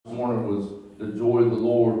morning was the joy of the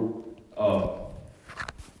Lord,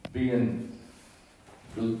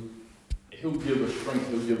 He'll give us strength,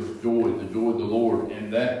 He'll give us joy, the joy of the Lord,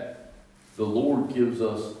 and that the Lord gives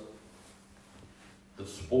us the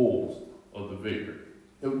spoils of the victor.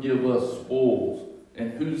 He'll give us spoils.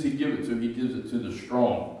 And who does He give it to? He gives it to the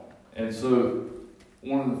strong. And so,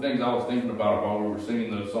 one of the things I was thinking about while we were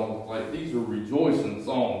singing those songs, like, these are rejoicing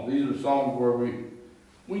songs. These are songs where we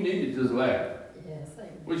need to just laugh. Yes,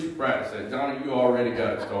 we should practice that. Johnny, you already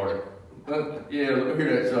got it started. Yeah, let me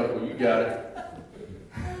hear that chuckle. You got it.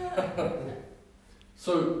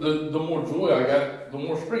 So the more joy I got, the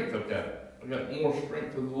more strength I've got. I got more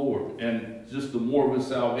strength of the Lord. And just the more of His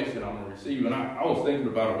salvation I'm going to receive. And I was thinking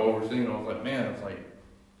about it while we were singing. I was like, man, it's like,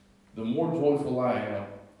 the more joyful I am,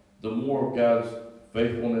 the more of God's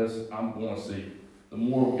faithfulness I'm going to see. The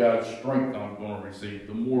more of God's strength I'm going to receive.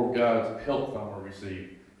 The more of God's help I'm going to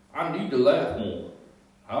receive. I need to laugh more.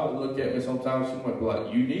 I'll look at me sometimes, she might be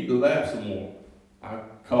like, you need to laugh some more. I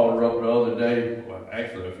called her up the other day, well,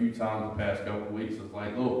 actually a few times the past couple of weeks. It's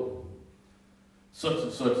like, look, such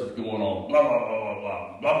and such is going on. Blah, blah, blah,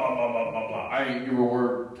 blah, blah, blah, blah, blah, blah, blah. I ain't give her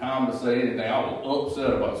word time to say anything. I was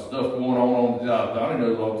upset about stuff going on the job. Donnie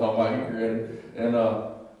knows what I'm talking about here. And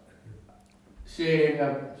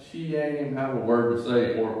she ain't even have a word to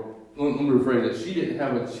say. Or, let me rephrase it. She didn't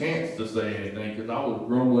have a chance to say anything because I was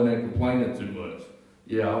grumbling and complaining too much.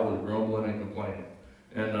 Yeah, I was grumbling and complaining.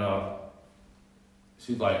 And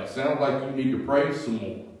she's like, it sounds like you need to praise some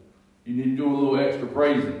more. You need to do a little extra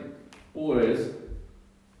praising. Boys,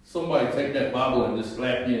 somebody take that Bible and just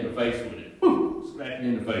slap you in the face with it. Woo! Slap you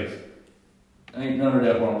in the face. Ain't none of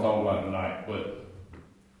that what I'm talking about tonight. But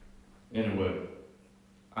anyway,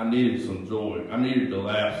 I needed some joy. I needed to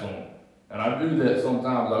laugh some. And I do that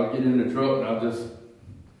sometimes. I'll get in the truck and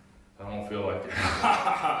I don't feel like it.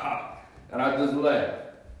 And I just laugh.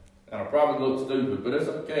 And I probably look stupid, but it's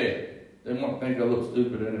okay. They might think I look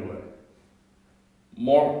stupid anyway.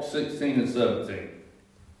 Mark 16 and 17.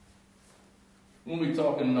 We'll be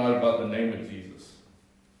talking tonight about the name of Jesus.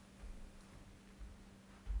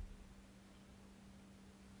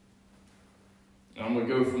 I'm going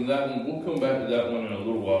to go from that one. We'll come back to that one in a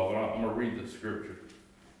little while, but I'm going to read the scripture.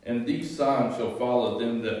 And these signs shall follow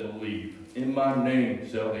them that believe. In my name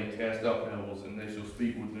shall they cast out devils, and they shall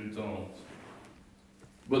speak with new tongues.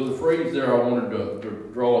 But the phrase there I wanted to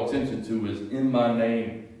draw attention to is, in my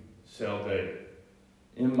name shall they.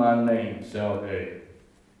 In my name shall they.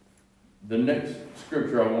 The next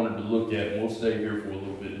scripture I wanted to look at, and we'll stay here for a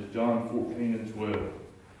little bit, is John 14 and 12.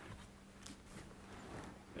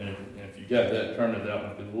 And if you got that, turn to that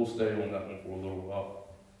one, because we'll stay on that one for a little while.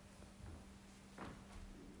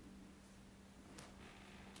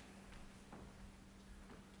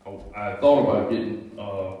 I thought about getting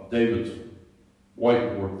David's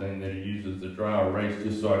whiteboard thing that he uses, the dry erase,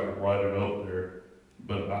 just so I could write it up there.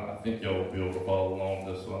 But I think y'all will be able to follow along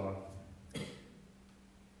this line.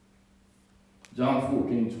 John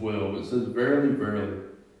 14:12, it says, Verily, verily,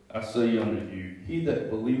 I say unto you, he that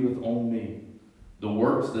believeth on me, the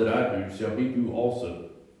works that I do shall he do also,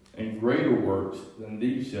 and greater works than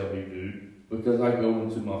these shall he do, because I go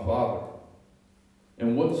unto my Father.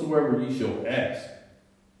 And whatsoever ye shall ask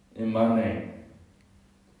in my name,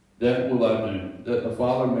 that will I do, that the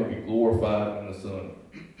Father may be glorified in the Son.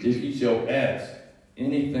 If ye shall ask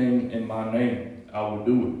anything in my name, I will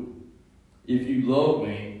do it. If you love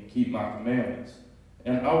me, keep my commandments.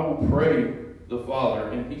 And I will pray the Father,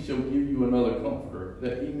 and he shall give you another comforter,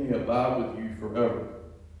 that he may abide with you forever.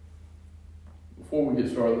 Before we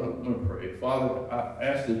get started, let me pray. Father, I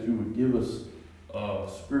ask that you would give us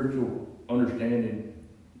spiritual understanding,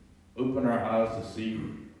 open our eyes to see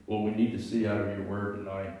what we need to see out of your word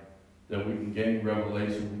tonight, that we can gain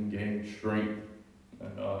revelation, we can gain strength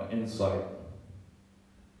and insight.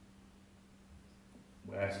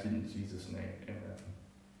 We ask it in Jesus' name. Amen.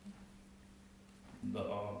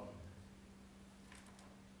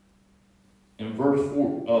 In verse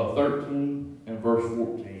 13 and verse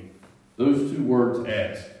 14, those two words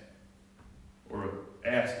ask, or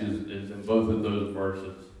ask is in both of those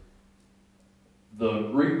verses. The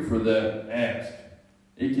Greek for that ask,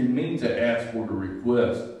 it can mean to ask or to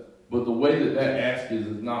request, but the way that ask is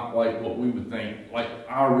not like what we would think. Like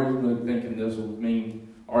I originally thinking this would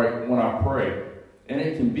mean, all right, when I pray. And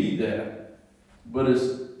it can be that, but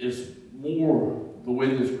it's more, the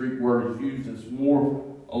way this Greek word is used, it's more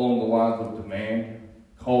along the lines of demand,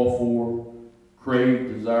 call for,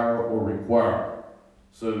 crave, desire, or require.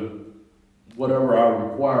 So whatever I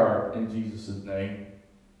require in Jesus' name,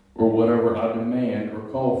 or whatever I demand or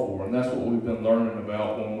call for. And that's what we've been learning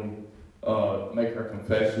about when we make our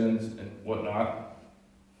confessions and whatnot.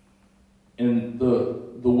 And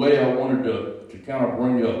the way I wanted to kind of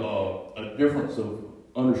bring a difference of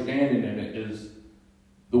understanding in it is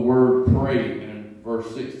the word pray in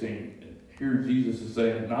verse 16. Here Jesus is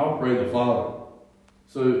saying, and I'll pray the Father.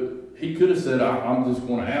 So he could have said, I'm just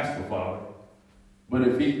going to ask the Father. But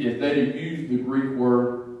if they had used the Greek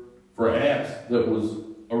word for ask that was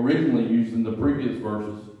originally used in the previous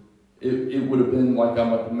verses, it would have been like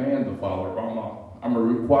I'm a demand the Father, or I'm a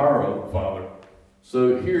requirer of the Father.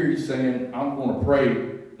 So here he's saying, I'm going to pray.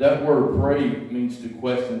 That word pray means to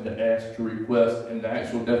question, to ask, to request, and the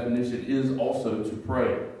actual definition is also to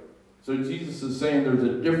pray. So Jesus is saying there's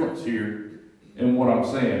a difference here in what I'm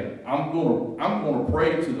saying. I'm going to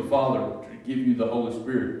pray to the Father to give you the Holy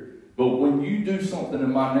Spirit. But when you do something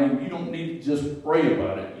in my name, you don't need to just pray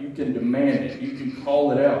about it. You can demand it. You can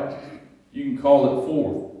call it out. You can call it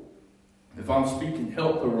forth. If I'm speaking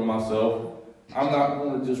health over myself, I'm not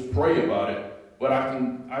going to just pray about it, but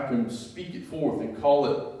I can speak it forth and call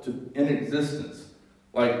it in existence.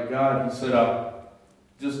 Like God, he said,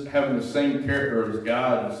 just having the same character as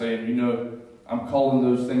God and saying, I'm calling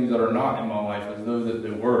those things that are not in my life as though that they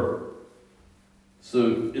were.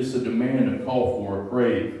 So it's a demand, a call for, a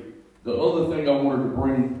crave. The other thing I wanted to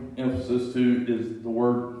bring emphasis to is the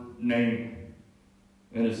word name.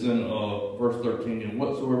 And it's in verse 13. And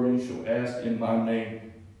whatsoever you shall ask in my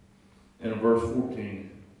name. And in verse 14.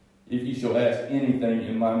 If you shall ask anything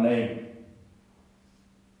in my name.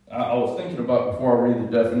 I was thinking about, before I read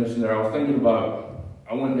the definition there, I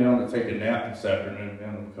went down to take a nap this afternoon.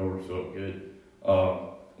 Man, the cover felt good. I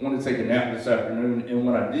wanted to take a nap this afternoon. And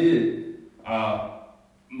when I did, my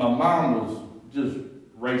mind was just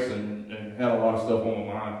racing and had a lot of stuff on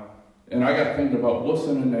my mind. And I got thinking about what's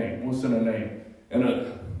in a name. And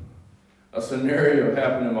a scenario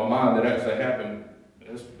happened in my mind that actually happened.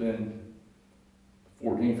 It's been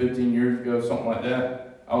 14, 15 years ago, something like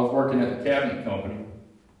that. I was working at the cabinet company,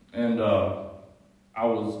 and I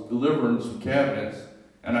was delivering some cabinets,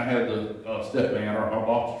 and I had the step van, our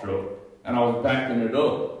box truck, and I was backing it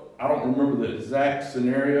up. I don't remember the exact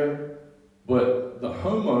scenario, but the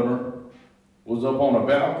homeowner was up on a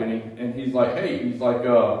balcony, and he's like,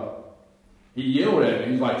 he yelled at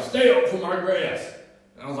me. He's like, stay up from my grass.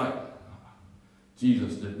 And I was like,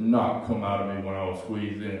 Jesus did not come out of me when I was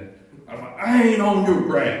squeezed in. I was like, I ain't on your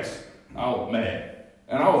grass. I was mad.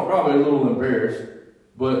 And I was probably a little embarrassed,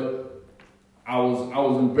 but I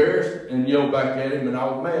was embarrassed and yelled back at him, and I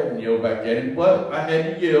was mad and yelled back at him. But I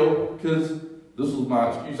had to yell because this was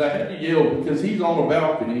my excuse. I had to yell because he's on the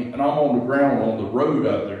balcony and I'm on the ground on the road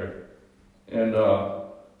out there. And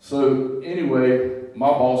so anyway, my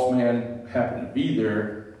boss man happened to be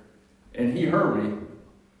there, and he heard me.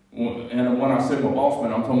 And when I said my boss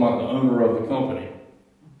man, I'm talking about the owner of the company.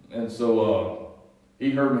 And so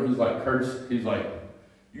he heard me. He's like, Curtis, he's like,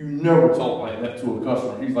 you never talk like that to a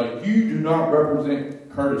customer. He's like, you do not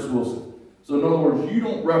represent Curtis Wilson. So in other words, you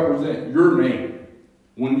don't represent your name.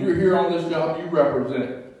 When you're here on this job, you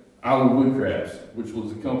represent Island Woodcrafts, which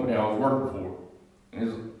was the company I was working for.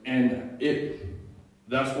 And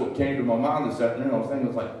that's what came to my mind this afternoon. I was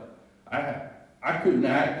thinking, I couldn't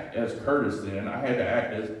act as Curtis then. I had to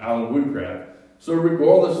act as Island Woodcraft. So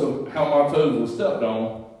regardless of how my toes were stepped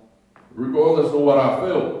on, regardless of what I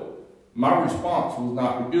felt, my response was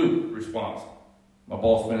not a good response. My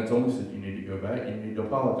boss man told me, he said, you need to go back, you need to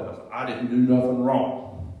apologize. I didn't do nothing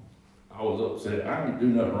wrong. I was upset. I didn't do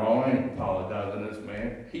nothing wrong. I ain't apologizing to this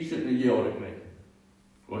man. He shouldn't have yelled at me.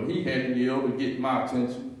 Well, he had to yell to get my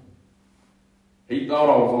attention. He thought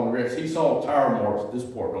I was on the grass. He saw tire marks. This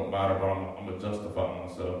part don't matter, but I'm going to justify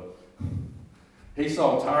myself. He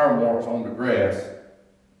saw tire marks on the grass,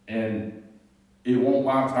 and it wasn't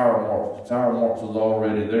my tire marks. The tire marks was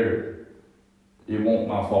already there. It wasn't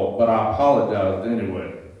my fault, but I apologized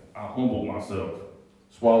anyway. I humbled myself,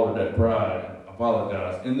 swallowed that pride,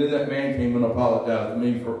 apologized. And then that man came and apologized to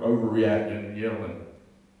me for overreacting and yelling.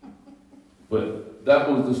 But that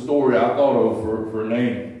was the story I thought of for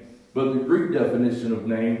name. But the Greek definition of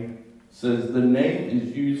name says the name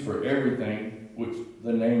is used for everything which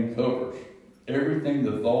the name covers. Everything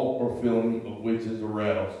the thought or feeling of which is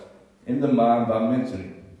aroused in the mind by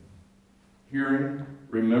mentioning, hearing,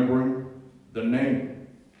 remembering the name.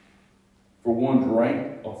 For one's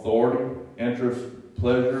rank, authority, interest,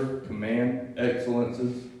 pleasure, command,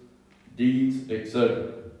 excellences, deeds,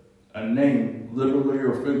 etc. A name, literally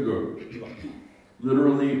or figuratively,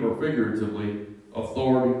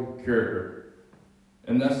 authority, character.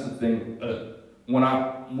 And that's the thing. When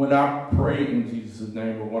I pray in Jesus'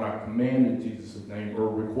 name, or when I command in Jesus' name, or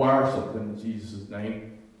require something in Jesus'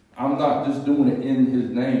 name, I'm not just doing it in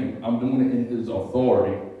his name. I'm doing it in his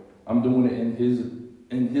authority. I'm doing it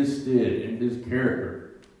in his stead, in his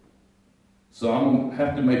character. So I'm going to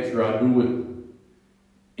have to make sure I do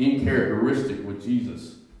it in characteristic with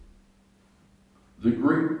Jesus. The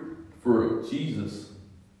Greek for Jesus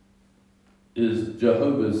is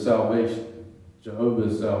Jehovah's salvation.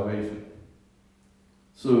 Jehovah's salvation.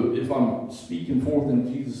 So if I'm speaking forth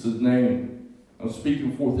in Jesus' name, I'm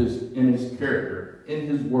speaking forth in his character, in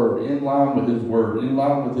his word, in line with his word, in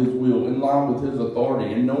line with his will, in line with his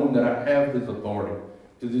authority, and knowing that I have his authority.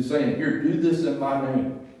 Because he's saying, here, do this in my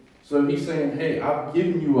name. So he's saying, hey, I've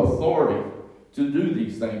given you authority to do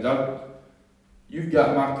these things. You've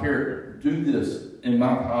got my character. Do this in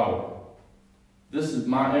my power. This is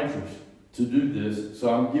my interest to do this,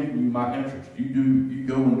 so I'm giving you my interest. You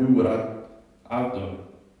go and do what I've done.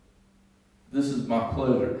 This is my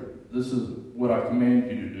pleasure. This is what I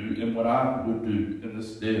command you to do and what I would do in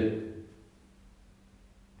this stead.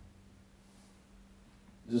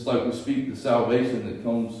 Just like we speak the salvation that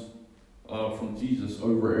comes from Jesus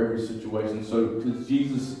over every situation. So, because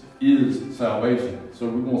Jesus is salvation. So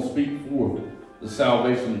we want to speak forth the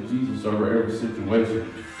salvation of Jesus over every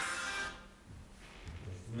situation.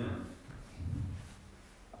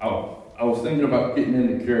 I was thinking about getting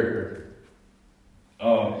into character.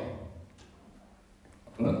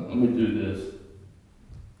 Let me do this.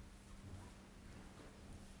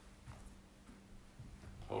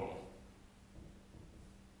 Hold on.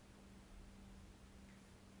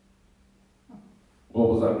 What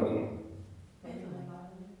was I doing?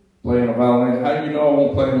 Playing a violin. How do you know I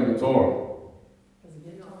won't play the guitar? Because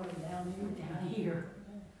the guitar is down here.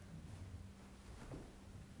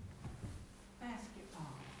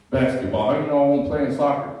 Basketball. How do you know I won't play in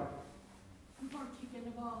soccer? You are kicking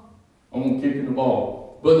the ball. I'm gonna kick in the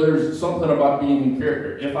ball. But there's something about being in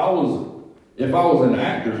character. If I was an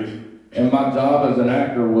actor and my job as an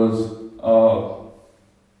actor was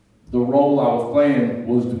the role I was playing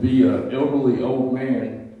was to be an elderly old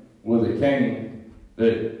man with a cane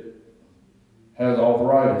that has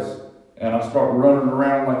arthritis, and I start running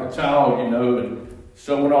around like a child, and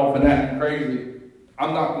showing off and acting crazy,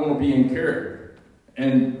 I'm not going to be in character.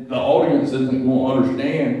 And the audience isn't going to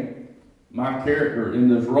understand my character in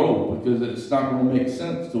this role because it's not going to make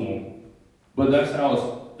sense to them. But that's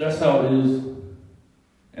how it is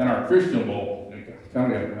in our Christian walk. It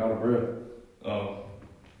kind of got me out of breath.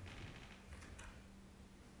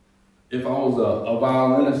 If I was a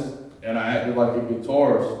violinist and I acted like a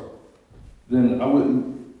guitarist, then I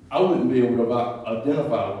wouldn't be able to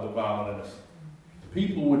identify with the violinist.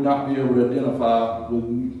 People would not be able to identify with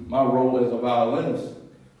my role as a violinist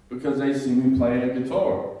because they see me playing a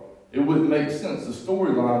guitar. It wouldn't make sense. The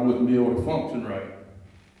storyline wouldn't be able to function right.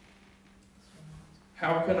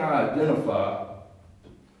 How can I identify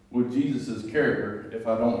with Jesus' character if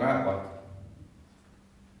I don't act like him?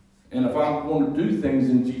 And if I'm going to do things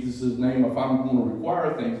in Jesus' name, if I'm going to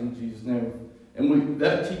require things in Jesus' name, and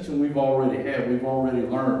that teaching we've already had, we've already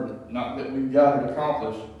learned, not that we've got it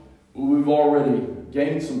accomplished, but we've already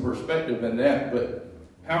gained some perspective in that. But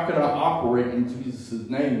how can I operate in Jesus'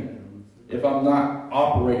 name if I'm not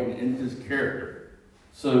operating in his character?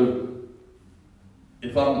 So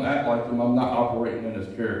if I don't act like him, I'm not operating in his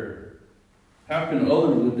character. How can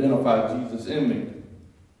others identify Jesus in me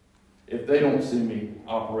if they don't see me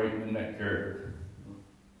operating in that character?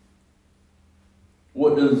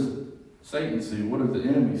 What does Satan see? What does the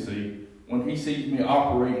enemy see when he sees me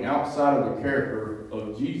operating outside of the character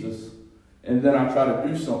of Jesus, and then I try to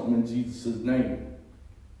do something in Jesus' name?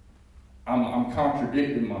 I'm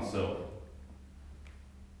contradicting myself.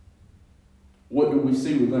 What do we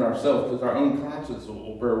see within ourselves? Because our own conscience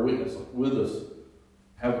will bear witness with us.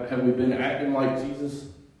 Have we been acting like Jesus?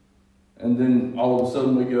 And then all of a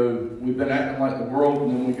sudden we've been acting like the world,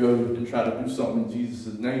 and then we go and try to do something in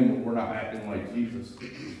Jesus' name, and we're not acting like Jesus.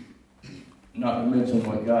 Not to mention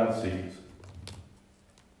what God sees.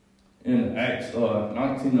 In Acts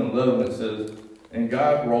 19:11 it says, and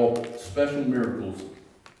God wrought special miracles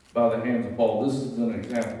by the hands of Paul. This is an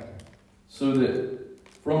example. So that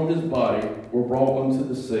from his body were brought unto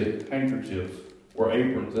the sick handkerchiefs or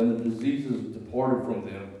aprons, and the diseases departed from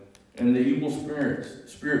them, and the evil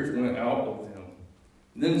spirits went out of them.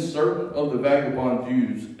 Then certain of the vagabond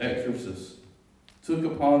Jews, exorcists, took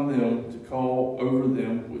upon them to call over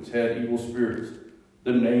them which had evil spirits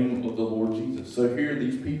the name of the Lord Jesus. So here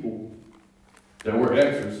these people that were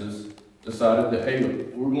exorcists decided that, hey,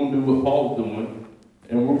 we're going to do what Paul's doing,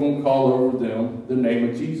 and we're going to call over them the name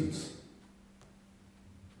of Jesus.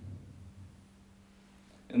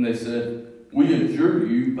 And they said, we adjure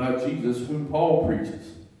you by Jesus whom Paul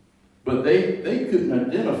preaches. But they couldn't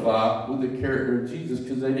identify with the character of Jesus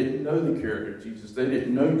because they didn't know the character of Jesus. They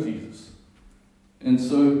didn't know Jesus.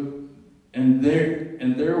 And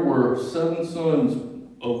there were 7 sons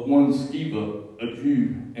of one Sceva, a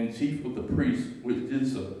Jew, and chief of the priests, which did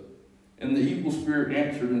so. And the evil spirit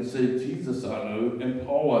answered and said, Jesus I know, and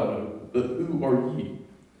Paul I know, but who are ye?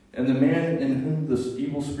 And the man in whom the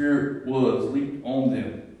evil spirit was leaped on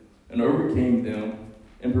them, and overcame them,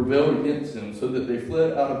 and prevailed against them, so that they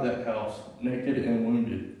fled out of that house, naked and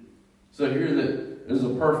wounded. So here that is a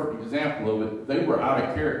perfect example of it. They were out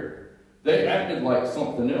of character. They acted like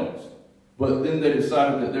something else. But then they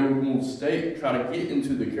decided that they were going to try to get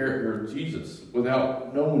into the character of Jesus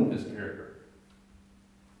without knowing his character.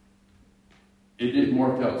 It didn't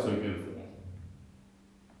work out so good for them.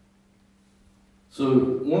 So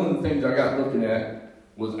one of the things I got looking at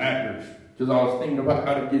was actors, because I was thinking about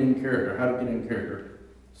how to get in character.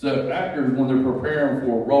 So actors, when they're preparing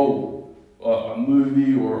for a role, a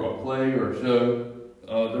movie or a play or a show,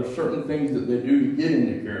 there's certain things that they do to get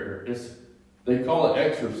into character. They call it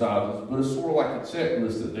exercises, but it's sort of like a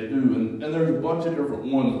checklist that they do. And there's a bunch of different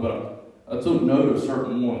ones, but I took note of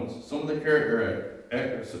certain ones. Some of the character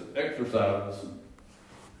exercises.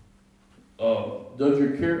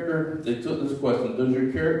 They took this question, does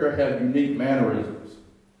your character have unique mannerisms?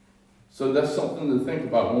 So that's something to think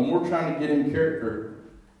about. When we're trying to get in character,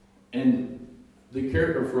 and the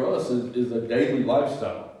character for us is a daily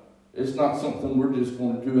lifestyle. It's not something we're just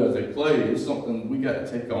going to do as a play. It's something we got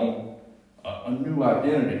to take on a new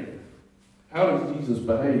identity. How does Jesus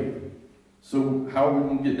behave? So how are we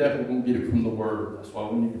going to get that? We're going to get it from the Word. That's why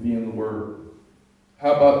we need to be in the Word.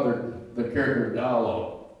 How about the character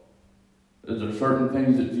dialogue? Is there certain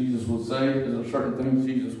things that Jesus would say? Is there certain things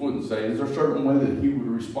Jesus wouldn't say? Is there a certain way that he would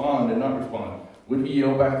respond and not respond? Would he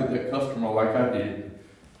yell back at that customer like I did?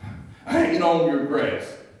 I ain't on your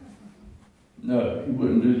grass. No, he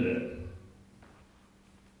wouldn't do that.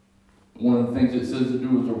 One of the things it says to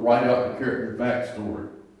do is to write out the character's backstory.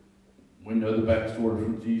 We know the backstory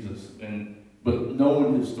from Jesus, but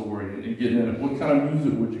knowing his story and getting in it, what kind of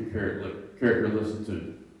music would your character listen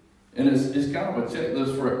to? And it's kind of a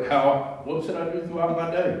checklist for what should I do throughout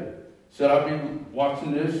my day? Should I be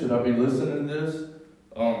watching this? Should I be listening to this?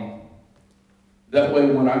 That way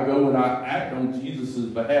when I go and I act on Jesus'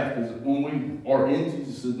 behalf, because when we are in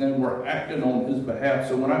Jesus' name, we're acting on his behalf.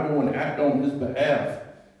 So when I go and act on his behalf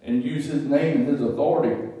and use his name and his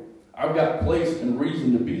authority, I've got place and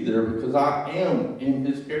reason to be there because I am in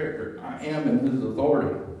his character. I am in his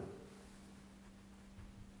authority.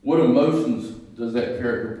 What emotions does that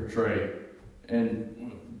character portray?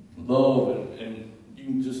 And love, and you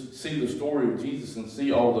can just see the story of Jesus and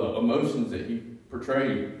see all the emotions that he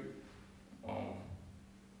portrayed.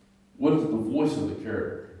 What is the voice of the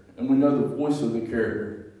character? And we know the voice of the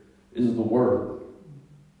character is the Word.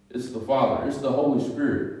 It's the Father. It's the Holy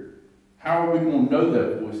Spirit. How are we going to know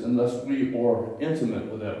that voice unless we are intimate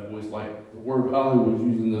with that voice, like the word Holly was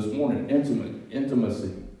using this morning,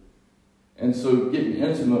 intimacy. And so getting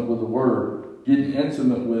intimate with the Word, getting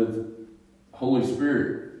intimate with Holy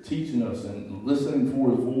Spirit, teaching us and listening for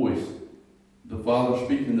his voice, the Father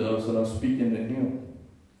speaking to us and us speaking to him.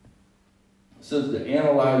 It says to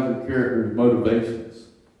analyze your character's motivations.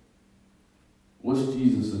 What's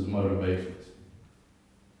Jesus' motivations?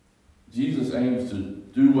 Jesus aims to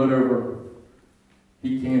do whatever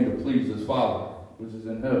he can to please his Father, which is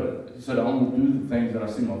in heaven. He said, I only do the things that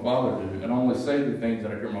I see my Father do, and I only say the things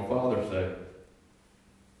that I hear my Father say.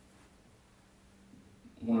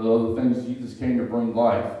 One of the other things, Jesus came to bring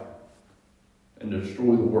life and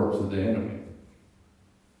destroy the works of the enemy.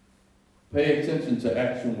 Pay attention to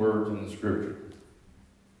action words in the Scripture.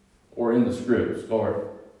 Or in the script,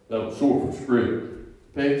 that was short for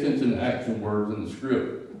script. Pay attention to action words in the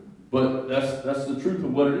script. But that's the truth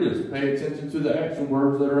of what it is. Pay attention to the action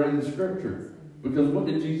words that are in the Scripture. Because what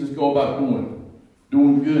did Jesus go about doing?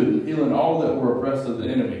 Doing good and healing all that were oppressed of the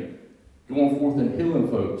enemy. Going forth and healing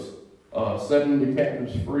folks. Setting the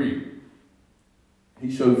captives free. He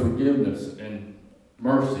showed forgiveness and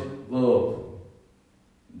mercy, love.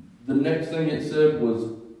 The next thing it said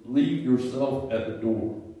was, leave yourself at the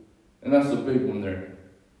door. And that's a big one there.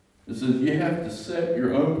 It says you have to set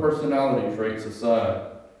your own personality traits aside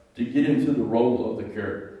to get into the role of the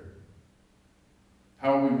character.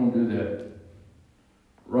 How are we going to do that?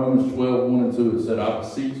 Romans 12:1-2, it said, I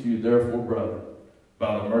beseech you, therefore, brethren,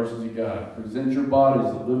 by the mercies of God, present your bodies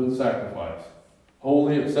a living sacrifice,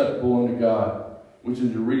 wholly acceptable unto God, which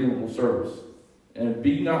is your reasonable service. And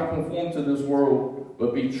be not conformed to this world,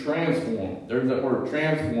 but be transformed. There's that word,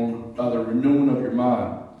 transformed, by the renewing of your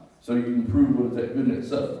mind, so you can prove what is that good and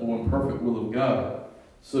acceptable and perfect will of God.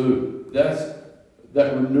 So that's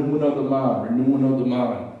that renewing of the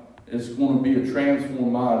mind. It's going to be a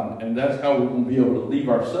transformed mind, and that's how we're going to be able to leave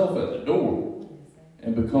ourselves at the door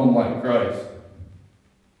and become like Christ.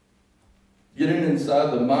 Getting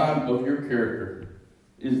inside the mind of your character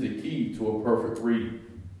is the key to a perfect reading.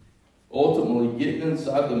 Ultimately, getting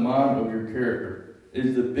inside the mind of your character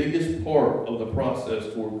is the biggest part of the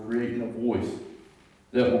process toward creating a voice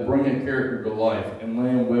that will bring a character to life and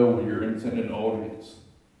land well with your intended audience.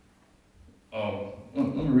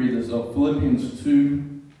 Let me read this up. Philippians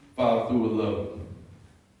 2, 5 through 11.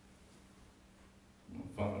 I'll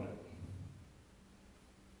find it.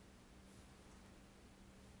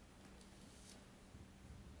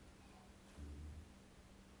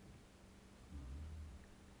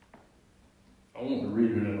 I want to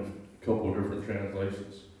read it in a couple of different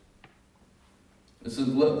translations. It says,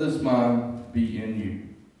 "Let this mind be in you,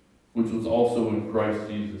 which was also in Christ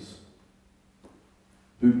Jesus,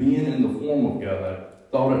 who being in the form of God,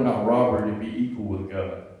 thought it not robbery to be equal with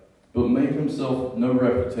God, but made himself no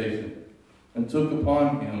reputation, and took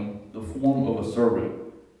upon him the form of a servant,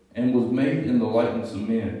 and was made in the likeness of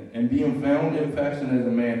men. And being found in fashion as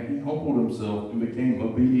a man, he humbled himself and became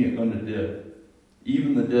obedient unto death,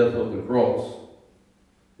 even the death of the cross.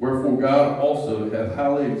 Wherefore God also hath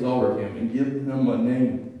highly exalted him, and given him a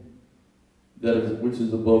name which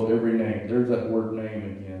is above every name." There's that word name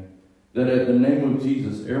again. "That at the name of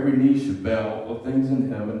Jesus every knee should bow, of things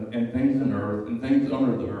in heaven, and things in earth, and things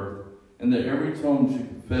under the earth, and that every tongue should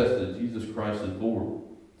confess that Jesus Christ is Lord,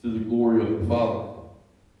 to the glory of the Father."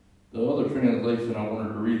 The other translation I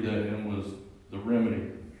wanted to read that in was the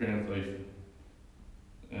Remedy translation.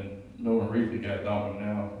 And no one reads it, got that one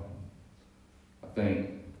now. I think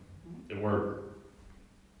it worked.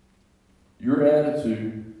 Your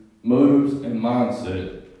attitude, motives, and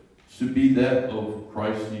mindset should be that of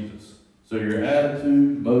Christ Jesus. So your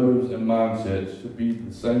attitude, motives, and mindset should be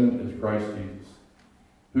the same as Christ Jesus,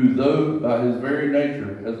 who, though by his very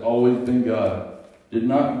nature has always been God, did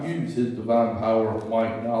not use his divine power,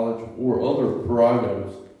 might, knowledge, or other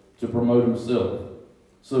prerogatives to promote himself.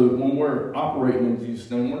 So when we're operating in Jesus'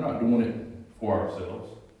 name, we're not doing it for ourselves.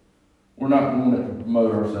 We're not doing it to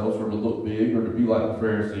promote ourselves or to look big or to be like the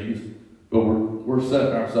Pharisees, but we're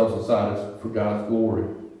setting ourselves aside for God's glory.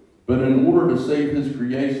 But in order to save his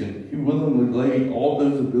creation, he willingly laid all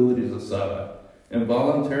those abilities aside and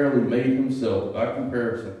voluntarily made himself, by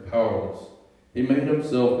comparison, powerless. He made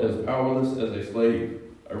himself as powerless as a slave,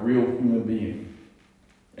 a real human being.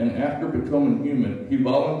 And after becoming human, he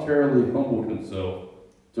voluntarily humbled himself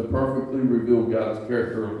to perfectly reveal God's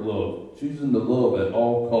character of love, choosing to love at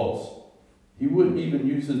all costs. He wouldn't even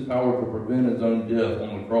use his power to prevent his own death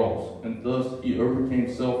on the cross, and thus he overcame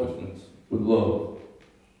selfishness with love.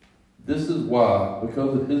 This is why,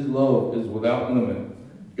 because his love is without limit,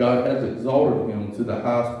 God has exalted him to the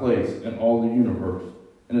highest place in all the universe,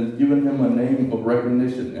 and has given him a name of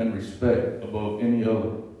recognition and respect above any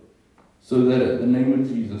other, so that at the name of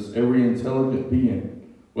Jesus every intelligent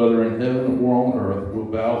being, whether in heaven or on earth, will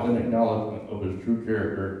bow in acknowledgement of his true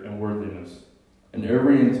character and worthiness. And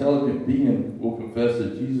every intelligent being will confess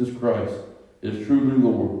that Jesus Christ is truly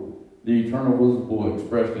Lord, the eternal visible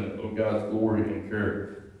expression of God's glory and character.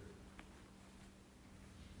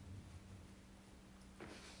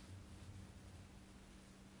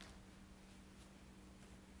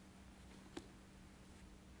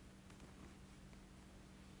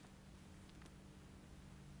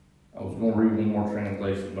 I was going to read one more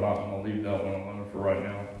translation, but I'm going to leave that one alone for right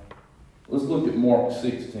now. Let's look at Mark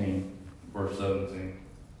 16, verse 17.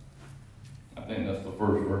 I think that's the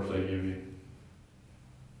first verse they give you.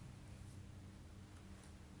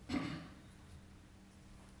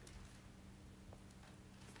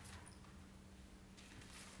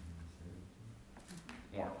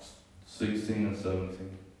 Mark 16 and 17.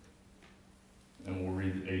 And we'll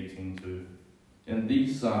read 18 too. "And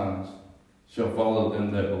these signs shall follow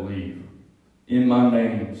them that believe. In my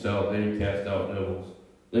name shall they cast out devils.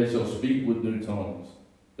 They shall speak with new tongues.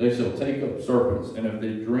 They shall take up serpents, and if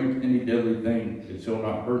they drink any deadly thing, it shall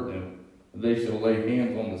not hurt them. They shall lay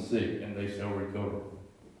hands on the sick, and they shall recover."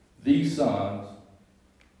 These signs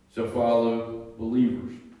shall follow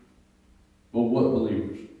believers. But what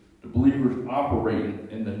believers? The believers operating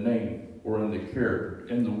in the name, or in the character,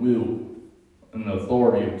 in the will, and the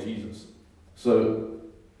authority of Jesus. So,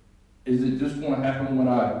 is it just going to happen when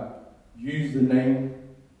I use the name?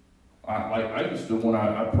 I used to, when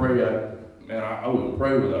I pray, I wouldn't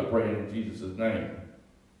pray without praying in Jesus' name.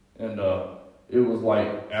 And it was like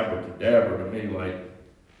abracadabra to me. Like,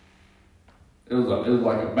 it was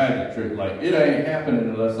like a magic trick. Like, it ain't happening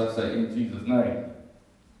unless I say in Jesus' name.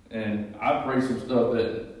 And I pray some stuff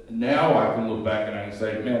that now I can look back and I can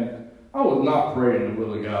say, man, I was not praying the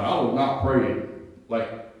will of God. I was not praying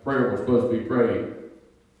like prayer was supposed to be prayed.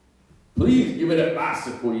 Please give me that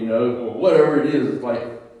bicycle, or whatever it is. It's like,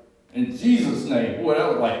 in Jesus' name. Boy, that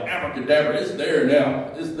was like abracadabra. It's there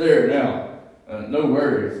now. It's there now. No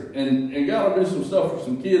worries. And God will do some stuff for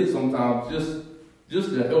some kids sometimes just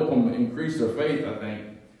to help them increase their faith, I think.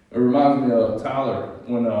 It reminds me of Tyler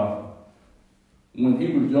when he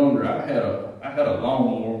was younger. I had a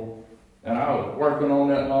lawnmower, and I was working on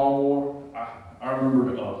that lawnmower. I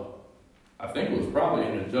remember, I think it was probably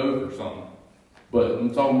in a joke or something. But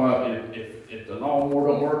I'm talking about if the lawnmower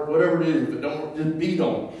don't work, whatever it is, if it don't work, just beat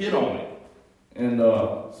on it, hit on it. And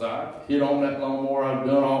so I hit on that lawnmower. I've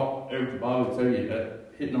done everybody will tell you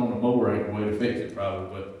that hitting on the mower ain't the way to fix it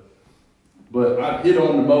probably. But I'd hit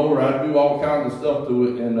on the mower, I'd do all kinds of stuff to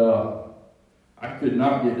it, and I could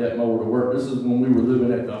not get that mower to work. This is when we were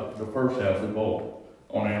living at the first house we bought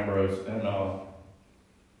on Ambrose. And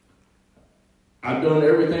I'd done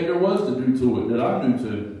everything there was to do to it that I knew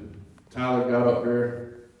to. Tyler got up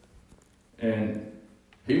there, and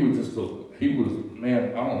he was man,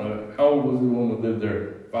 I don't know, how old was he when we lived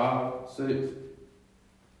there? 5, 6?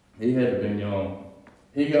 He had to have been young.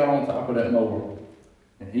 He got on top of that mower,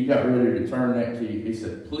 and he got ready to turn that key. He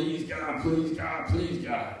said, please God, please God, please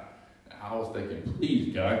God. And I was thinking,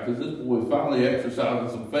 please God, because this boy finally exercising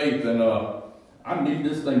some faith, and I need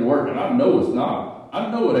this thing to work, and I know it's not.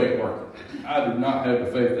 I know it ain't working. I did not have the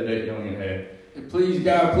faith that youngin' had. Please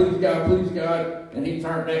God, please God, please God. And he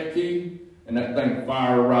turned that key, and that thing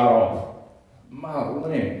fired right off. My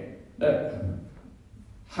land.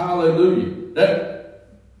 Hallelujah.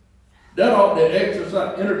 That ought to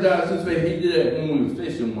energize his faith. He did that when we was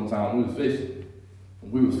fishing one time. We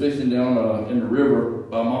was fishing down in the river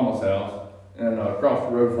by Mama's house, and across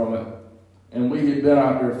the road from it. And we had been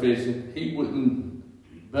out there fishing. He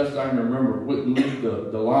wouldn't, best I can remember, wouldn't leave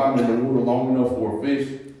the line in the water long enough for a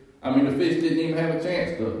fish. I mean, the fish didn't even have a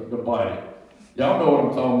chance to bite it. Y'all know what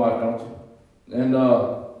I'm talking about, don't you? And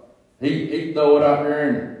he'd throw it out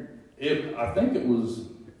there, and I think it was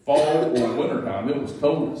fall or winter time. It was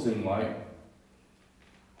cold, it seemed like.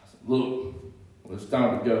 I said, look, well, it's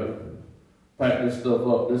time to go. Pack this stuff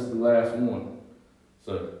up. This is the last one.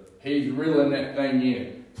 So he's reeling that thing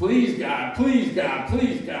in. Please, God, please, God,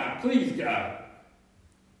 please, God, please, God.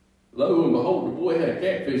 Lo and behold, the boy had a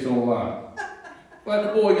catfish on the line.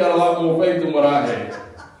 But the boy got a lot more faith than what I had.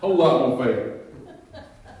 A whole lot more faith.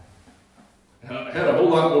 I had a whole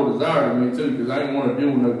lot more desire than me too, because I didn't want to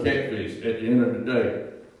deal with no catfish at the end of the day.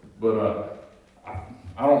 But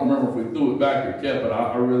I don't remember if we threw it back or kept it.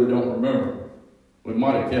 I really don't remember. We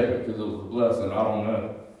might have kept it because it was a blessing. I don't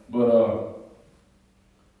know. But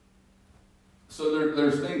so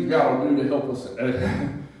there's things God will do to help us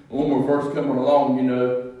when we're first coming along,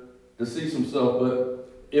 to see some stuff. But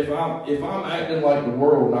if I'm acting like the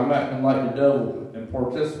world and I'm acting like the devil and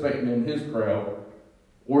participating in his crowd,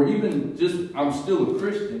 or even just I'm still a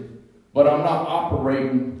Christian, but I'm not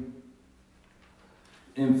operating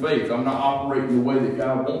in faith. I'm not operating the way that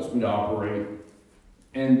God wants me to operate.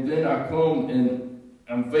 And then I come and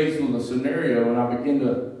I'm faced with a scenario and I begin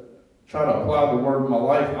to try to apply the word in my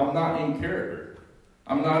life. I'm not in character.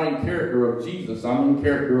 I'm not in character of Jesus. I'm in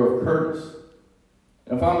character of Curtis.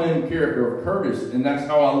 If I'm in character of Curtis, and that's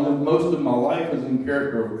how I live most of my life is in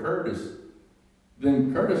character of Curtis,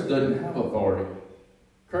 then Curtis doesn't have authority.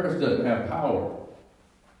 Curtis doesn't have power.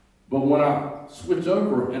 But when I switch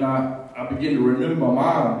over and I begin to renew my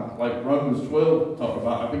mind, like Romans 12 talked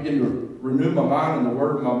about, I begin to renew my mind and the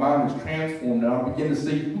word of my mind is transformed, and I begin to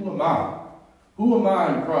see, who am I? Who am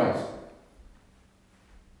I in Christ?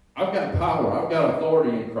 I've got power. I've got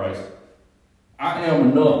authority in Christ. I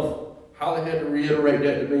am enough. Holly had to reiterate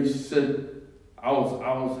that to me. She said, I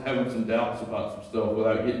was having some doubts about some stuff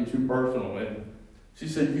without getting too personal. And she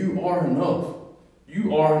said, you are enough.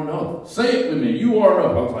 You are enough. Say it with me. You are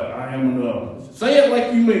enough. I was like, I am enough. Say it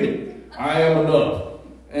like you mean it. I am enough.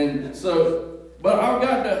 And so, but I've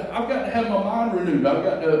got to have my mind renewed. I've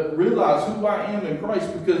got to realize who I am in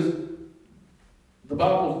Christ, because the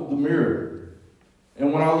Bible's the mirror.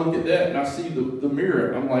 And when I look at that and I see the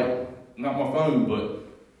mirror, I'm like, not my phone, but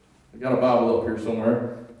I got a Bible up here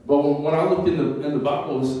somewhere. But when I look in the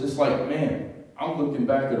Bible, it's like, man, I'm looking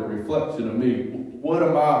back at a reflection of me. What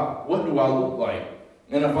am I? What do I look like?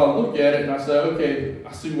 And if I look at it and I say, okay,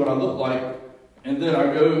 I see what I look like, and then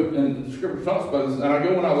I go, and the scripture talks about this, and I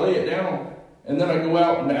go and I lay it down, and then I go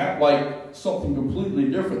out and act like something completely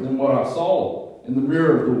different than what I saw in the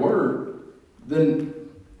mirror of the Word, then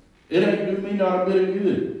it ain't do me not a bit of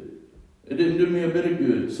good. It didn't do me a bit of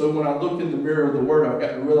good. So when I look in the mirror of the Word, I've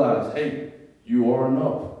got to realize, hey, you are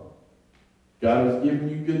enough. God has given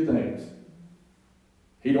you good things.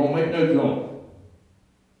 He don't make no junk.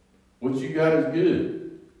 What you got is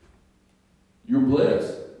good. You're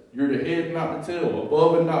blessed. You're the head, not the tail,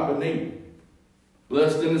 above and not beneath.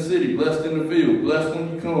 Blessed in the city, blessed in the field, blessed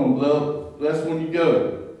when you come, blessed when you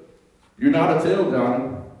go. You're not a tail,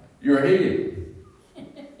 Johnny. You're a head.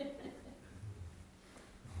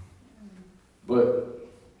 But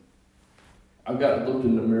I've got to look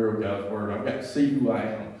in the mirror of God's Word. I've got to see who I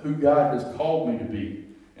am, who God has called me to be.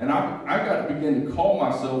 And I've got to begin to call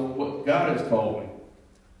myself what God has called me.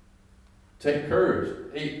 Take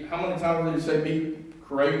courage. Hey, how many times did he say be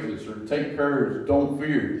courageous or take courage, don't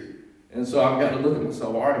fear? And so I've got to look at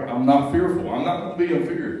myself, all right, I'm not fearful. I'm not going to be in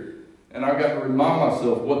fear. And I've got to remind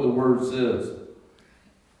myself what the Word says.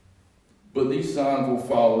 But these signs will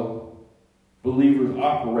follow believers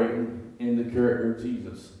operating in the character of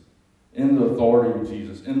Jesus, in the authority of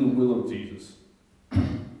Jesus, in the will of Jesus.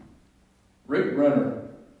 Rick Renner,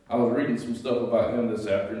 I was reading some stuff about him this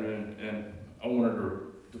afternoon, and I wanted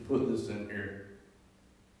to put this in here.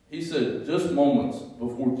 He said, just moments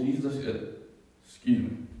before Jesus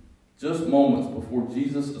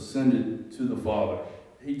ascended to the Father,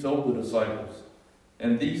 he told the disciples,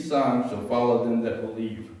 and these signs shall follow them that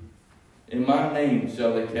believe. In my name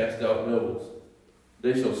shall they cast out devils.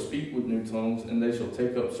 They shall speak with new tongues, and they shall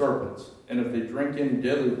take up serpents. And if they drink any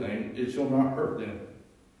deadly thing, it shall not hurt them.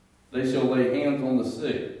 They shall lay hands on the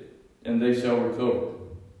sick, and they shall recover.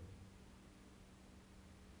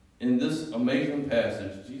 In this amazing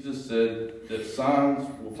passage, Jesus said that signs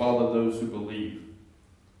will follow those who believe.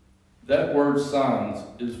 That word signs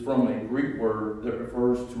is from a Greek word that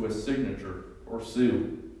refers to a signature or seal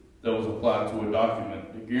that was applied to a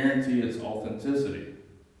document to guarantee its authenticity.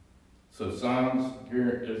 So signs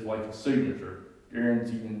is like a signature,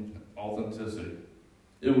 guaranteeing authenticity.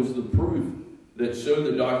 It was the proof that showed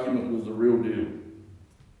the document was the real deal.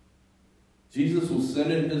 Jesus was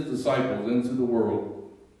sending his disciples into the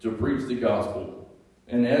world to preach the gospel.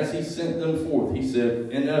 And as he sent them forth, he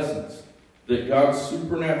said, in essence, that God's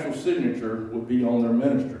supernatural signature would be on their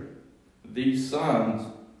ministry. These signs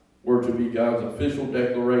were to be God's official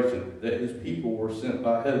declaration that his people were sent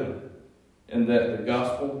by heaven and that the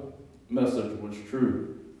gospel message was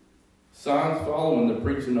true. Signs following the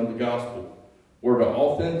preaching of the gospel were to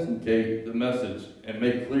authenticate the message and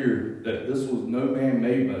make clear that this was no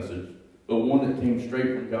man-made message, but one that came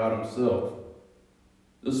straight from God himself.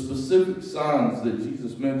 The specific signs that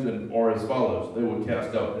Jesus mentioned are as follows. They would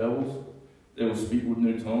cast out devils. They will speak with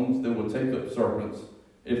new tongues. They will take up serpents.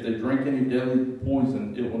 If they drink any deadly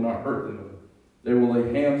poison, it will not hurt them. They will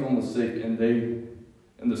lay hands on the sick, and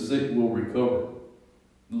the sick will recover.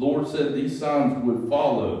 The Lord said these signs would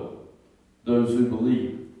follow those who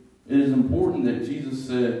believe. It is important that Jesus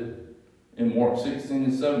said in Mark 16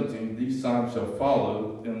 and 17, these signs shall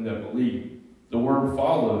follow them that believe. The word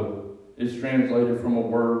follow is translated from a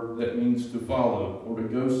word that means to follow or to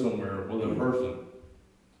go somewhere with a person,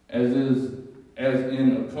 as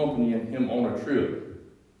in accompanying him on a trip.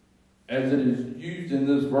 As it is used in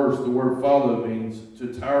this verse, the word follow means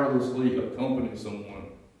to tirelessly accompany someone,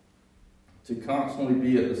 to constantly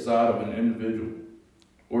be at the side of an individual,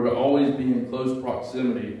 or to always be in close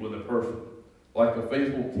proximity with a person, like a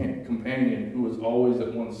faithful companion who is always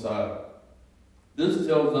at one's side. This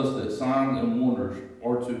tells us that signs and wonders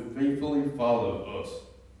are to faithfully follow us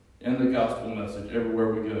and the gospel message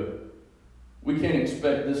everywhere we go. We can't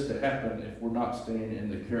expect this to happen if we're not staying in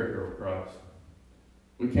the character of Christ.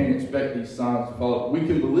 We can't expect these signs to follow. We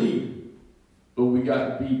can believe, but we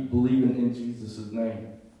got to be believing in Jesus' name.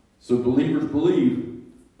 So believers believe,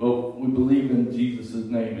 but we believe in Jesus'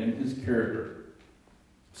 name and his character.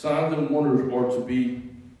 Signs and wonders are to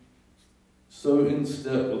be so in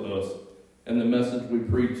step with us and the message we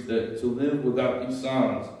preach that to live without these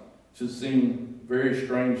signs should seem very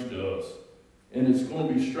strange to us. And it's going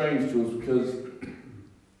to be strange to us because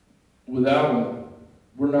without them,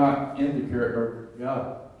 we're not in the character of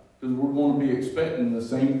God. Because we're going to be expecting the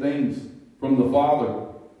same things from the Father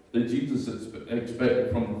that Jesus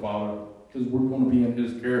expected from the Father, because we're going to be in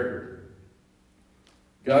his character.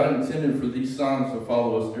 God intended for these signs to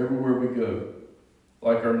follow us everywhere we go,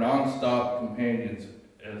 like our non-stop companions,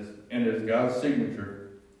 as God's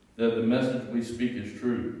signature that the message we speak is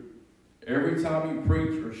true. Every time you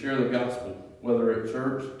preach or share the gospel, whether at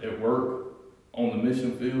church, at work, on the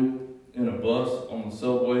mission field, in a bus, on the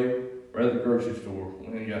subway, or at the grocery store,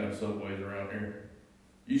 we ain't got no subways around here,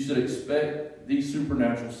 you should expect these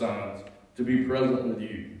supernatural signs to be present with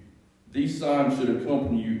you. These signs should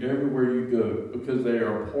accompany you everywhere you go because they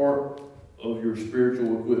are a part of your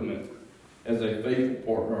spiritual equipment as a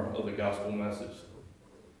faithful partner of the gospel message.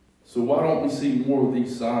 So why don't we see more of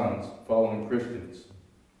these signs following Christians?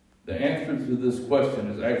 The answer to this question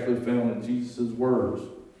is actually found in Jesus' words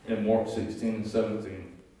in Mark 16 and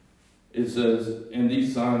 17. It says, "And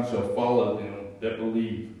these signs shall follow them that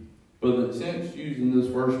believe." But the tense used in this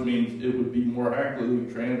verse means it would be more accurately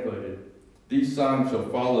translated, "These signs shall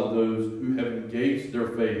follow those who have engaged their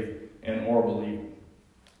faith and are believing."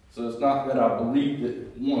 So it's not that I believed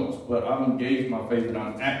it once, but I've engaged my faith and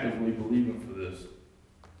I'm actively believing for this.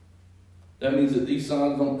 That means that these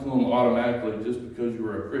signs don't come automatically just because you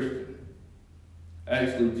are a Christian.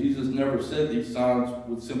 Actually, Jesus never said these signs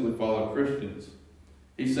would simply follow Christians.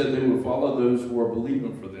 He said they would follow those who are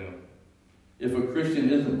believing for them. If a Christian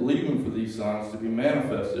isn't believing for these signs to be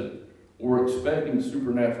manifested or expecting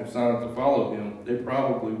supernatural signs to follow him, they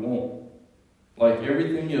probably won't. Like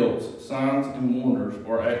everything else, signs and wonders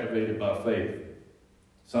are activated by faith.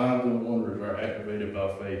 Signs and wonders are activated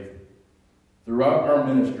by faith. Throughout our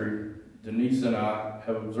ministry, Denise and I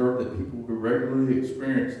have observed that people who regularly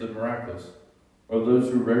experience the miraculous are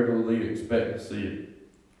those who regularly expect to see it.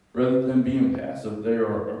 Rather than being passive, they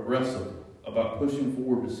are aggressive about pushing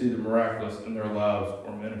forward to see the miraculous in their lives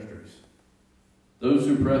or ministries. Those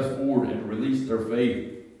who press forward and release their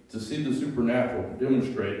faith to see the supernatural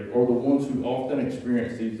demonstrated are the ones who often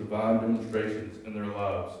experience these divine demonstrations in their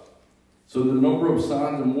lives. So the number of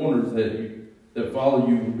signs and wonders that follow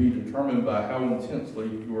you will be determined by how intensely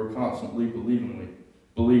you are constantly believing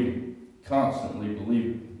for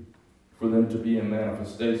them to be in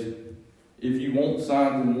manifestation. If you want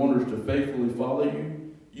signs and wonders to faithfully follow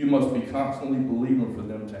you, you must be constantly believing for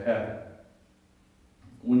them to happen.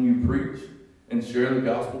 When you preach and share the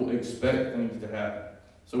gospel, expect things to happen.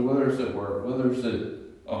 So whether it's at work, whether it's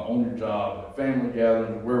on your job, family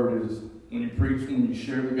gatherings, wherever it is, when you preach, when you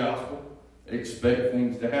share the gospel, expect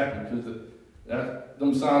things to happen, because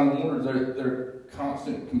them signs and wonders, they're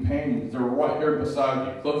constant companions. They're right there beside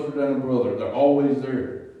you, closer than a brother. They're always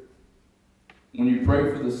there. When you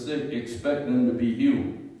pray for the sick, expect them to be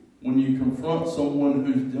healed. When you confront someone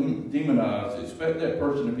who's demonized, expect that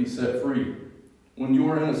person to be set free. When you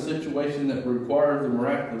are in a situation that requires the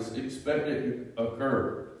miraculous, expect it to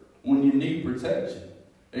occur. When you need protection,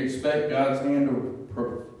 expect God's hand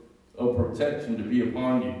of protection to be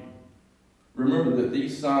upon you. Remember that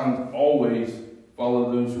these signs always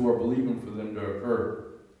follow those who are believing for them to occur.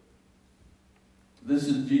 This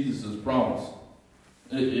is Jesus' promise.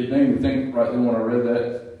 It made me think right then when I read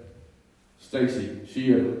that. Stacy,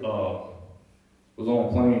 she was on a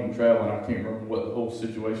plane traveling. I can't remember what the whole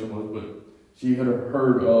situation was, but she had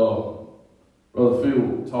heard Brother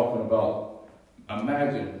Phil talking about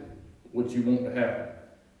imagine what you want to happen.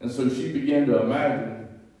 And so she began to imagine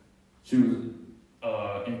she was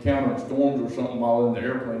encountering storms or something while in the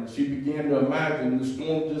airplane. She began to imagine the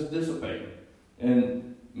storm just dissipating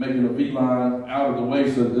and making a beeline out of the way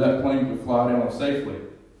so that plane could fly down safely.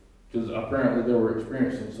 Because apparently they were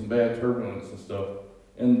experiencing some bad turbulence and stuff.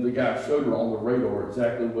 And the guy showed her on the radar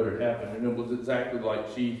exactly what had happened. And it was exactly like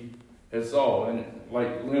she had saw. And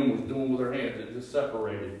like Lynn was doing with her hands, it just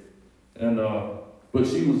separated. And but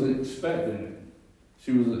she was expecting it.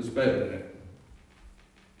 She was expecting it.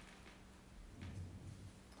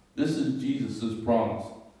 This is Jesus' promise.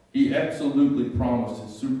 He absolutely promised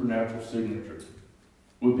his supernatural signature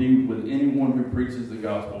would be with anyone who preaches the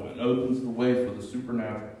gospel and opens the way for the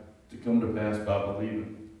supernatural to come to pass by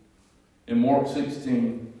believing. In Mark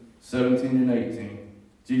 16, 17 and 18,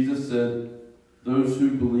 Jesus said, "Those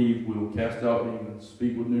who believe will cast out demons,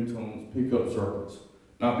 speak with new tongues, pick up serpents,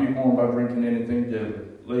 not be harmed by drinking anything deadly,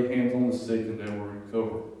 lay hands on the sick and they will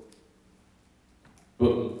recover."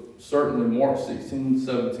 But certainly Mark 16,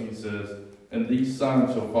 17 says, "And these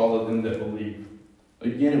signs shall follow them that believe."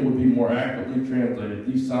 Again, it would be more accurately translated,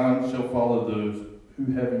 "These signs shall follow those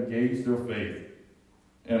who have engaged their faith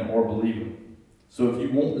and are believing." So if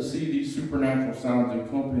you want to see these supernatural signs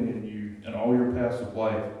accompanying you in all your passive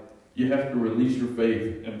life, you have to release your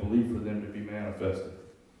faith and believe for them to be manifested.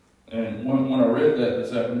 And when I read that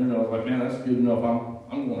this afternoon, I was like, man, that's good enough.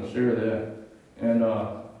 I'm going to share that. And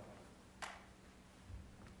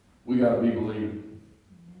we got to be believing.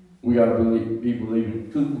 We got to be believing.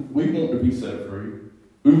 Because we want to be set free.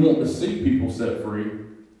 We want to see people set free.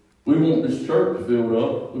 We want this church filled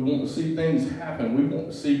up. We want to see things happen. We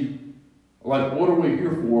want to see, like, what are we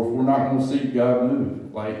here for if we're not going to see God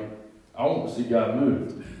move? Like, I want to see God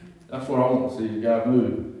move. That's what I want to see, is God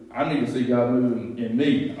move. I need to see God move in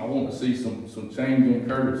me. I want to see some change in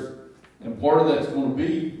Curtis. And part of that's going to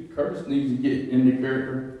be, Curtis needs to get in the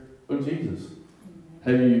character of Jesus.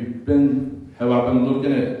 Have I been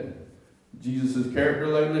looking at Jesus' character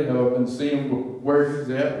lately? Have I been seeing where he's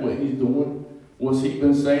at, what he's doing, What's he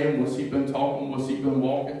been saying? What's he been talking? What's he been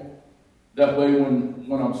walking? That way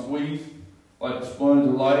when I'm squeezed, like the sponge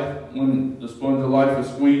of life, when the sponge of life is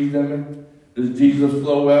squeezed in me, does Jesus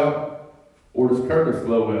flow out or does Curtis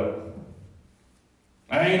flow out?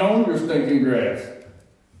 I ain't on your stinking grass.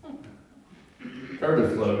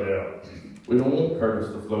 Curtis flowed out. We don't want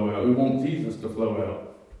Curtis to flow out. We want Jesus to flow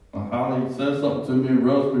out. Holly says something to me and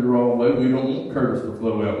rubs me the wrong way. We don't want Curtis to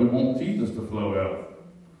flow out. We want Jesus to flow out.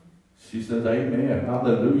 She says, amen.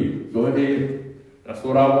 Hallelujah. Go ahead. That's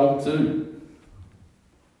what I want too.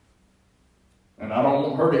 And I don't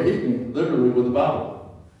want her to hit me literally with the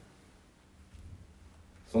Bible.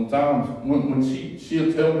 Sometimes when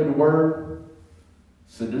she'll tell me the word,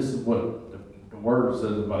 so this is what the word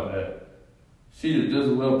says about that. She just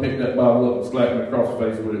as well pick that Bible up and slap me across the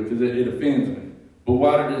face with it because it offends me. But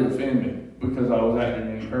why did it offend me? Because I was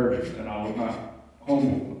acting encouraged and I was not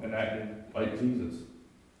humble and acting like Jesus.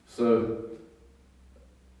 So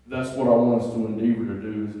that's what I want us to endeavor to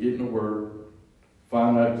do, is get in the Word,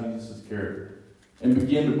 find out Jesus' character, and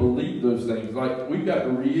begin to believe those things. Like, we've got to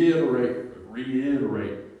reiterate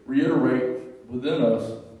within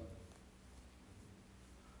us.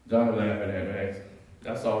 Johnny laughing at me.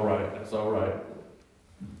 That's all right. That's all right.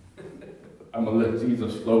 I'm going to let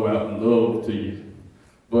Jesus flow out in love to you.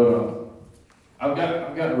 But I've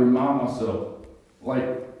got to remind myself,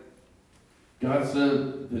 like, God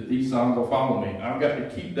said that these signs will follow me. I've got to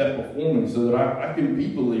keep that before me so that I can be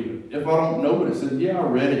believing. If I don't know it, it says, yeah, I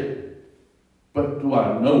read it. But do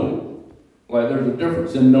I know it? Like, there's a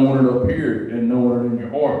difference in knowing it up here and knowing it in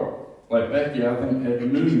your heart. Like Becky, I think,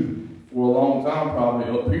 had knew for a long time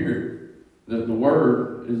probably up here that the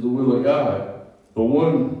Word is the will of God. But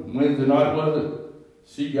one Wednesday night, was it?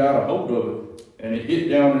 She got a hold of it. And it hit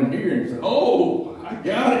down in here and said, oh, I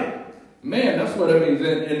got it. Man, that's what it means.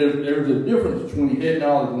 And there's a difference between head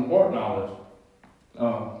knowledge and heart knowledge.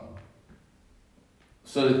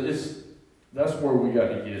 So that's where we got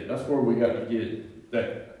to get. That's where we got to get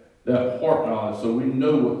that heart knowledge, so we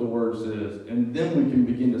know what the Word says. And then we can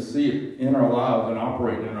begin to see it in our lives and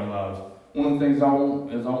operate in our lives. One of the things I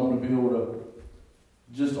want is I want to be able to,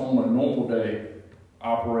 just on a normal day,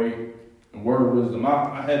 operate the Word of wisdom.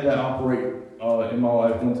 I had that operate in my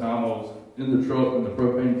life. One time I was in the truck, in the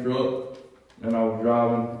propane truck, and I was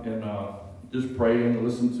driving and just praying and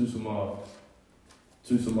listening to some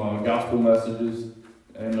gospel messages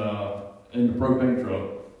and in the propane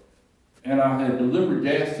truck. And I had delivered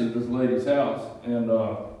gas to this lady's house, and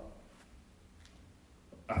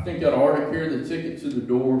I think I'd already carried the ticket to the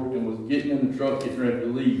door and was getting in the truck, getting ready to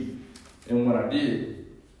leave. And when I did,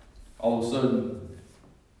 all of a sudden,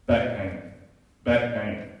 back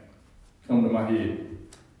pain come to my head,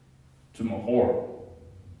 to my heart.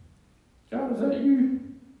 God, is that you?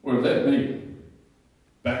 Or is that me?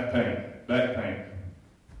 Back pain.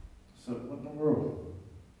 So what in the world?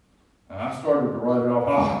 And I started to write it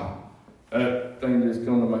off. That thing just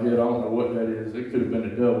come to my head. I don't know what that is. It could have been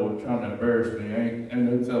the devil trying to embarrass me. Ain't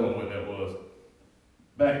no telling what that was.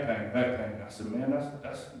 Back pain. I said, man,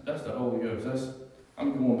 that's the Holy Ghost.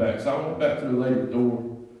 I'm going back. So I went back to the lady at the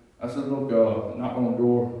door. I said, look, knock on the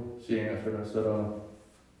door. She answered. I said,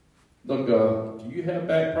 look, do you have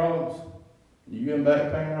back problems? Are you in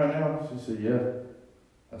back pain right now? She said, yeah.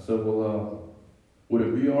 I said, well, would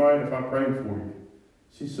it be all right if I prayed for you?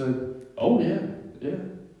 She said, oh, yeah.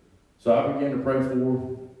 So I began to pray for her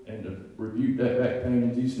and to rebuke that back pain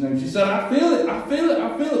in Jesus' name. She said, I feel it.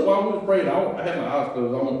 While I was praying, I had my eyes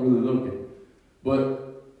closed. I wasn't really looking.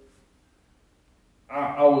 But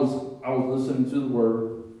I was listening to the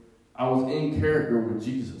Word. I was in character with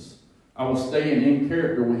Jesus. I was staying in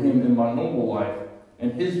character with Him in my normal life.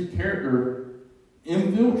 And His character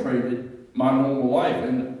infiltrated my normal life.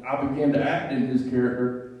 And I began to act in His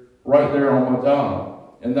character right there on my job.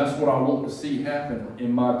 And that's what I want to see happen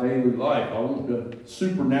in my daily life. I want the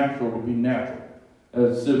supernatural to be natural,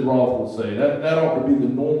 as Sid Roth would say. That ought to be the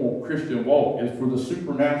normal Christian walk, is for the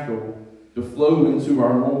supernatural to flow into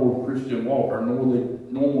our normal Christian walk, our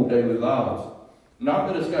normal daily lives. Not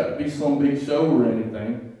that it's got to be some big show or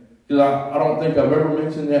anything, because I don't think I've ever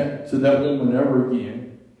mentioned that to that woman ever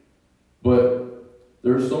again. But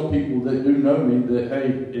there's some people that do know me that, hey,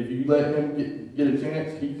 if you let him get a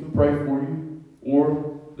chance, he can pray for you.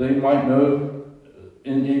 Or they might know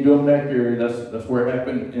in Gumnack area, that's where it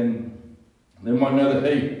happened, and they might know that,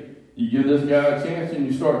 hey, you give this guy a chance and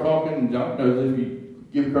you start talking, and John knows if you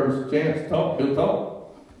give Curtis a chance to talk, he'll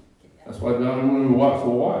talk. That's why John wanted to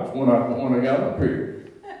watch when I got up here.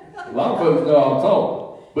 A lot of folks know I'll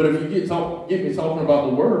talk, but if you get me talking about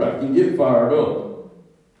the Word, I can get fired up.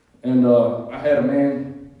 And I had a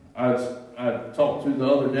man I talked to the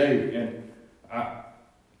other day, and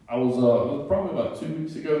I was, it was probably about 2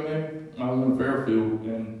 weeks ago, maybe. I was in Fairfield,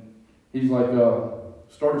 and he's like,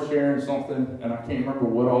 started sharing something, and I can't remember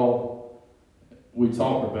what all we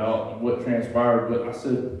talked about and what transpired, but I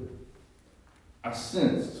said, I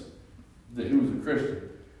sensed that he was a Christian.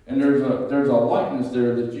 And there's a likeness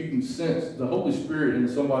there that you can sense the Holy Spirit in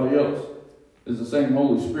somebody else is the same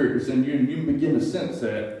Holy Spirit that's in you, and you begin to sense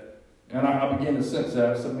that. And I began to sense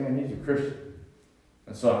that. I said, man, he's a Christian.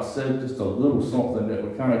 And so I said just a little something that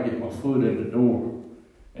would kind of get my foot in the door.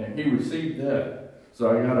 And he received that. So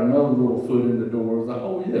I got another little foot in the door. I was like,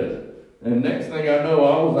 oh, yeah. And next thing I know,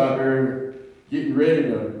 I was out there getting ready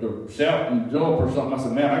to shout and jump or something. I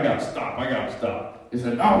said, man, I got to stop. He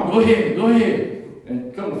said, no, go ahead.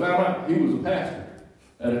 And come to find out, he was a pastor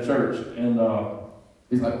at a church. And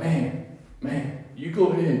he's like, man, you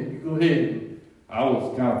go ahead. I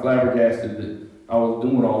was kind of flabbergasted that I was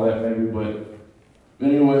doing all that maybe, but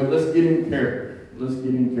anyway, let's get in character.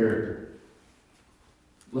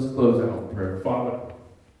 Let's close out with prayer. Father,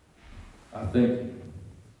 I thank you.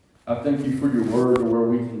 I thank you for your word where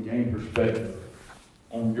we can gain perspective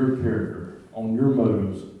on your character, on your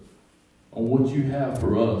motives, on what you have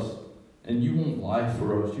for us. And you want life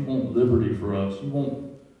for us. You want liberty for us. You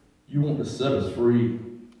want to set us free.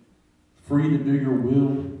 Free to do your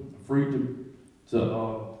will. Free to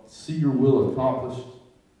see your will accomplished.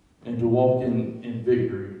 And to walk in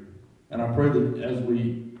victory. And I pray that as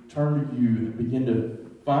we turn to you and begin to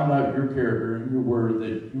find out your character and your word,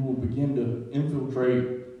 that you will begin to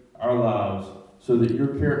infiltrate our lives so that your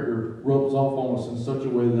character rubs off on us in such a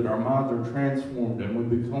way that our minds are transformed and we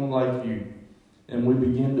become like you. And we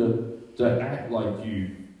begin to act like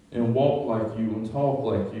you and walk like you and talk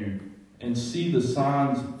like you and see the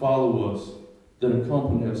signs follow us that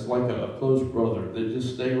accompany us like a close brother that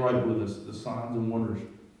just stay right with us, the signs and wonders.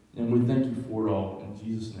 And we thank you for it all. In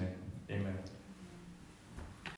Jesus' name.